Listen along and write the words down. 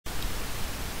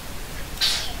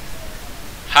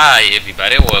Hi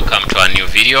everybody, welcome to a new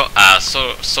video.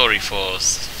 Sorry for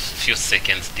few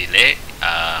seconds delay.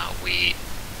 We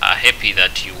are happy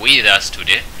that you're with us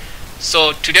today.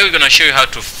 So today we're going to show you how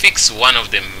to fix one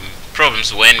of the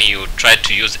problems when you try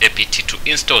to use apt to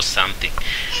install something.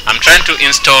 I'm trying to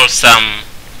install some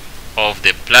of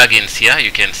the plugins here.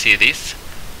 You can see this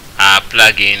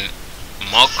plugin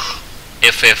mock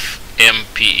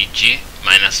ffmpeg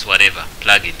minus whatever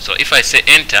plugin. So if I say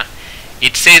enter,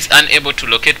 it says unable to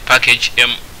locate package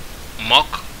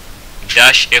mock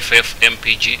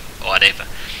ffmpeg or whatever.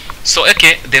 So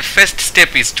okay, the first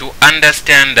step is to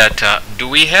understand that do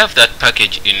we have that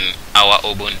package in our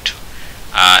Ubuntu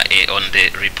on the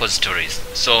repositories.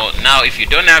 So now if you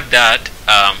don't have that,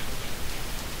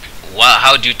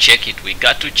 how do you check it? We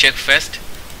got to check first,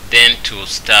 then to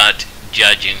start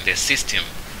judging the system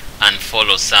and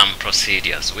follow some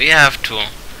procedures. We have to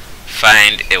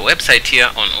find a website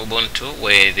here on Ubuntu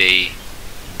where they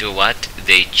do what?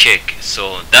 They check.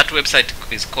 So that website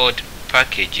is called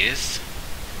packages.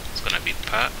 It's gonna be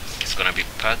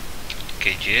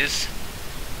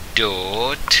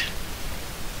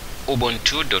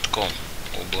packages.ubuntu.com.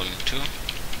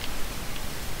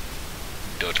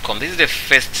 Ubuntu.com. This is the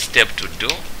first step to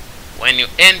do. When you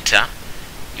enter,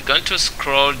 you're going to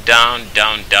scroll down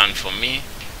for me,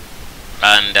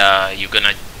 and you're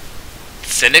gonna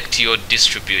select your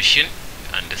distribution.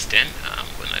 Understand? I'm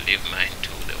gonna leave mine to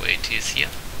the way it is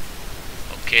here.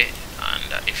 Okay,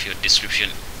 and if your distribution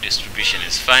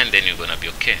is fine, then you're gonna be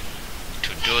okay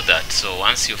to do that. So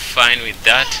once you're fine with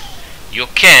that, you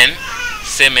can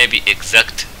say maybe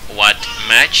exact what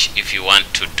match if you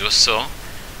want to do so.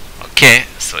 Okay,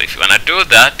 so if you wanna do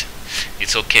that,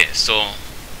 it's okay. So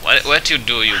what you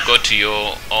do, you go to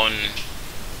your own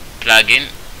plugin,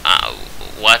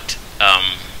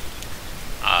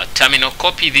 terminal,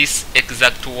 copy this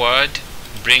exact word,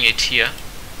 bring it here,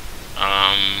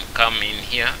 come in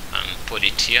here and put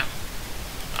it here,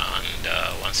 and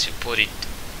once you put it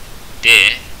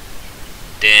there,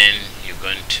 then you're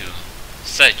going to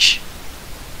search.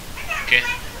 Okay,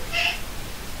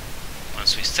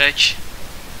 once we search,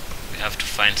 we have to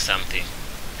find something.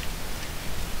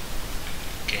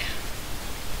 Okay,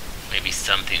 maybe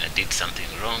I did something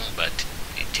wrong, but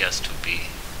it has to be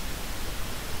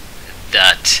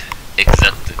that,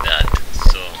 exactly that.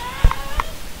 So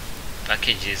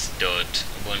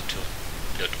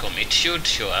packages.ubuntu.com, it should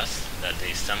show us that there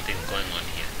is something going on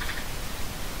here.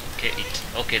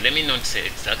 Okay, let me not say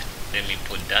exact, let me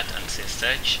put that and say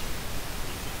search.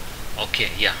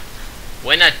 Okay, yeah,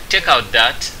 when I take out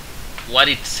that, what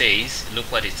it says, look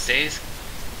what it says.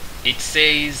 It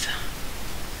says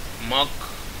mock,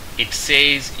 it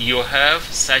says you have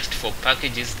searched for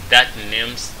packages that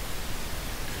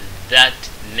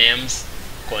names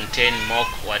contain mock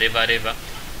whatever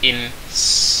in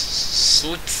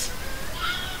suits,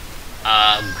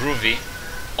 groovy,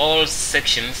 all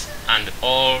sections and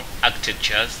all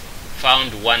architectures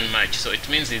found one match. So it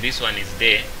means that this one is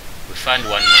there, we found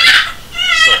one match.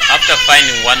 So after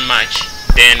finding one match,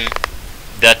 then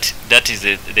that is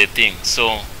the thing.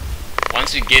 So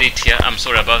once you get it here, I'm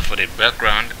sorry about for the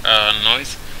background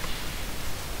noise.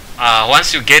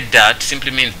 Once you get that,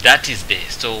 simply means that is there.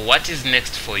 So what is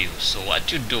next for you? So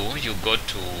what you do, you go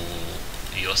to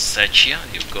your search here,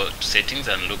 you go to settings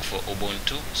and look for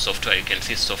Ubuntu software. You can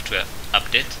see software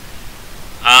update.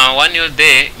 When you're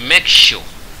there, make sure,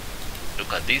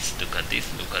 look at this,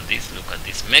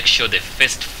 make sure the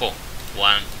first four,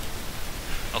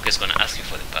 okay, it's gonna ask you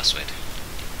for the password.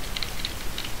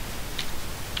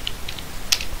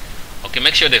 Okay,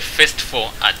 make sure the first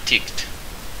four are ticked.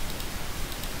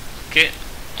 Okay,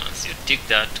 once you tick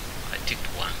that, I ticked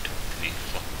 1, 2, 3,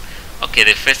 4. Okay,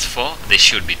 the first four, they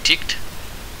should be ticked,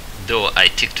 though I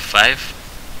ticked 5.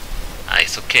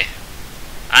 It's okay.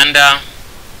 And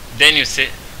then you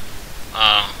say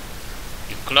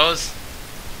you close,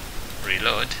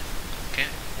 reload. Okay,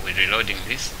 we're reloading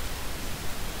this.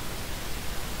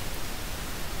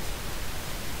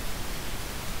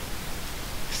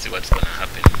 See what's gonna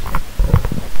happen.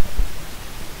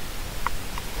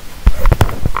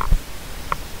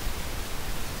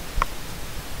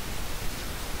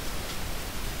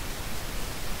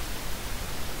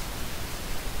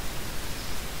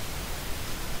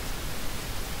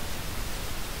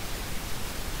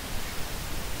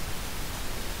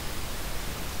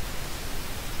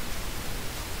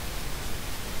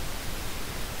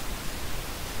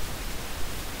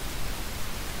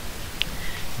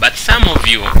 But some of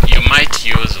you might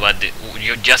use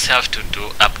you just have to do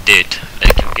update,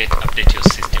 like you get update your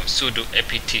system, sudo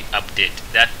apt update.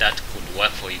 That could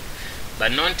work for you,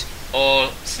 but not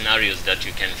all scenarios that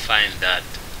you can find that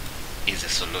is a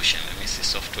solution. Let me see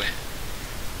software.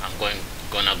 I'm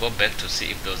gonna go back to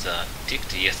see if those are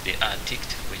ticked. Yes, they are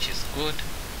ticked, which is good.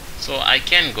 So I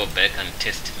can go back and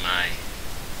test my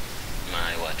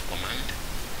command.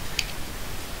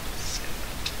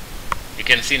 You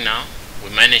can see now we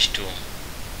managed to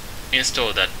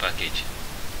install that package,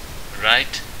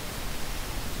 right?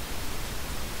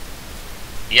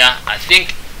 Yeah, I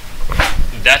think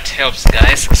that helps,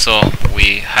 guys. So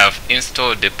we have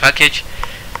installed the package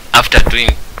after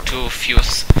doing few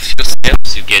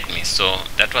steps, you get me. So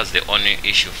that was the only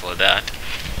issue for that.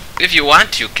 If you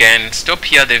want, you can stop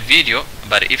here the video,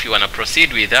 but if you want to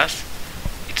proceed with us,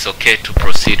 it's okay to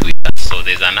proceed with us. So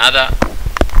there's another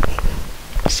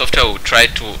software we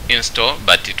tried to install,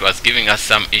 but it was giving us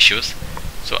some issues.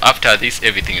 So after this,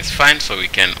 everything is fine. So we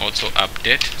can also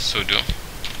update sudo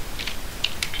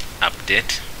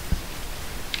update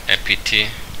apt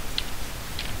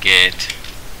get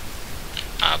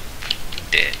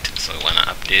update. So we want to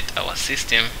update our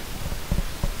system.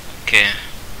 Okay,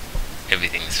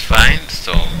 everything is fine.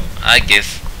 So I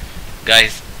guess,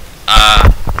 guys,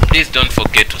 please don't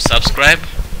forget to subscribe,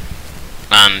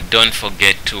 and don't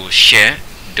forget to share.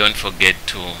 Don't forget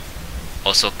to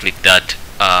also click that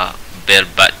bell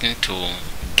button to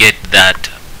get that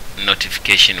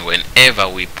notification whenever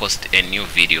we post a new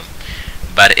video.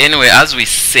 But anyway, as we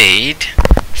said,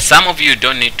 some of you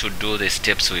don't need to do the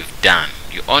steps we've done.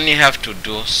 You only have to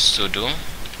do sudo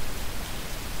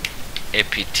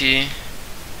apt-get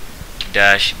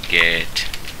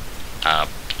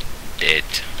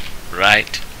update,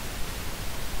 right?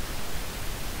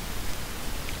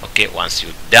 Okay, once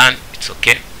you're done, it's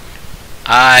okay.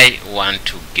 I want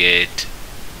to get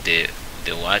the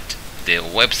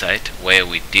website where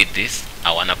we did this.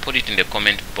 I want to put it in the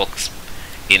comment box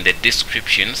in the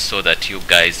description, so that you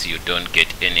guys, you don't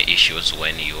get any issues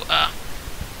when you are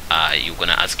you're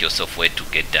gonna ask yourself where to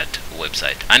get that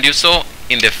website. And you saw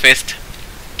in the first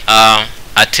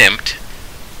attempt,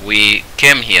 we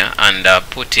came here and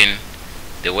put in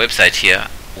the website here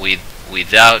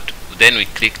without, then we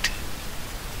clicked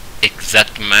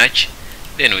exact match,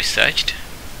 then we searched,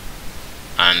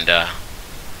 and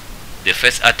the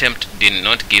first attempt did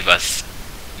not give us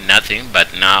nothing,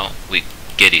 but now we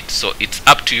get it. So it's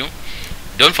up to you.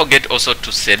 Don't forget also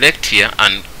to select here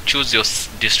and choose your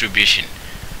distribution.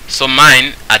 So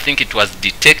mine, I think it was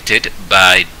detected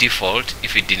by default.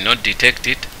 If it did not detect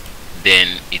it,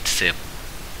 then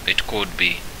it could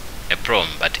be a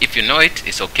problem, but if you know it,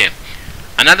 it's okay.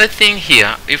 Another thing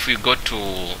here, if we go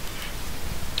to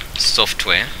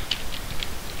software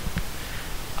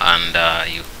and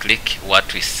you click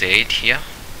what we said here,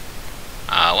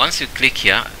 once you click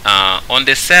here on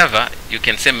the server, you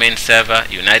can say main server,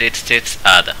 United States,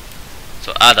 other.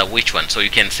 So other, which one? So you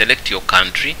can select your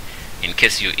country. In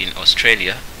case you're in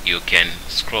Australia, you can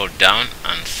scroll down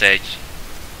and search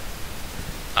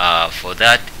for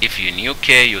that. If you're in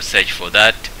UK, you search for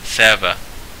that server.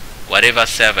 Whatever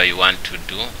server you want to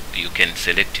do, you can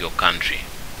select your country.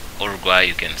 Uruguay,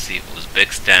 you can see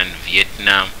Uzbekistan,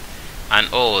 Vietnam,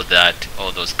 and all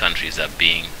those countries are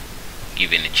being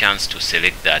given a chance to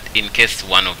select that. In case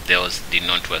one of those did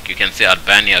not work, you can say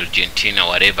Albania, Argentina,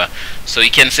 whatever. So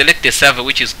you can select the server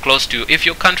which is close to you. If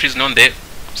your country is not there,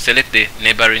 select the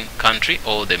neighboring country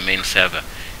or the main server.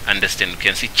 Understand? You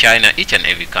can see China, each and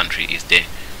every country is there.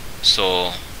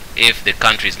 So if the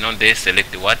country is not there,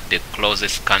 select the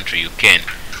closest country you can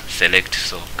select.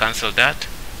 So cancel that.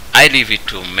 I leave it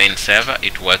to main server.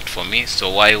 It worked for me, so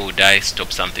why would I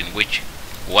stop something which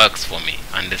works for me?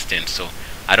 Understand? So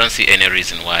I don't see any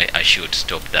reason why I should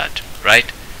stop that,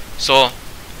 right? So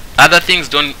other things,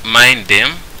 don't mind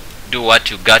them. Do what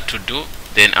you got to do.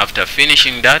 Then after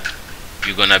finishing that,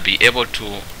 you're gonna be able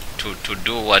to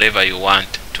do whatever you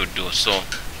want to do. So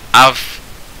I've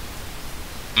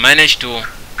managed to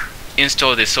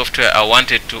install the software I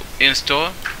wanted to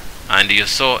install, and you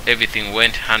saw everything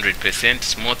went 100%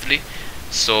 smoothly.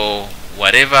 So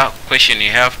whatever question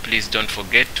you have, please don't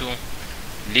forget to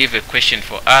leave a question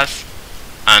for us,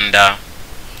 and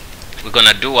we're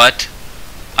gonna do what,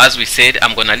 as we said,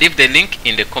 I'm gonna leave the link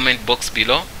in the comment box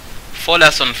below. Follow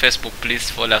us on Facebook, please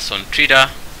follow us on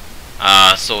Twitter.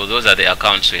 So those are the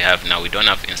accounts we have now. We don't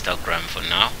have Instagram for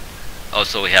now.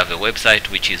 Also, we have a website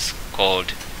which is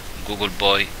called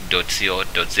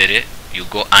googleboy.co.za. You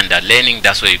go under learning,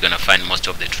 that's where you're gonna find most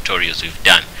of the tutorials we've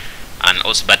done. And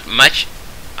also, but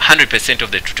 100%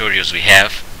 of the tutorials we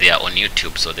have, they are on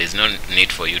YouTube, so there's no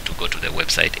need for you to go to the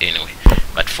website anyway.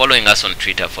 But following us on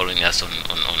Twitter, following us on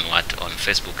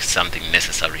Facebook is something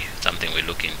necessary, something we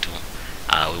look into.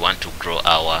 We want to grow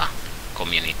our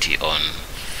community on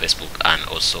Facebook and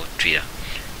also Twitter.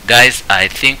 guys, I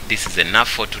think this is enough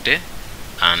for today,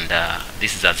 and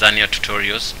this is Azania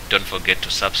Tutorials. Don't forget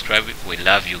to subscribe. We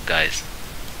love you guys.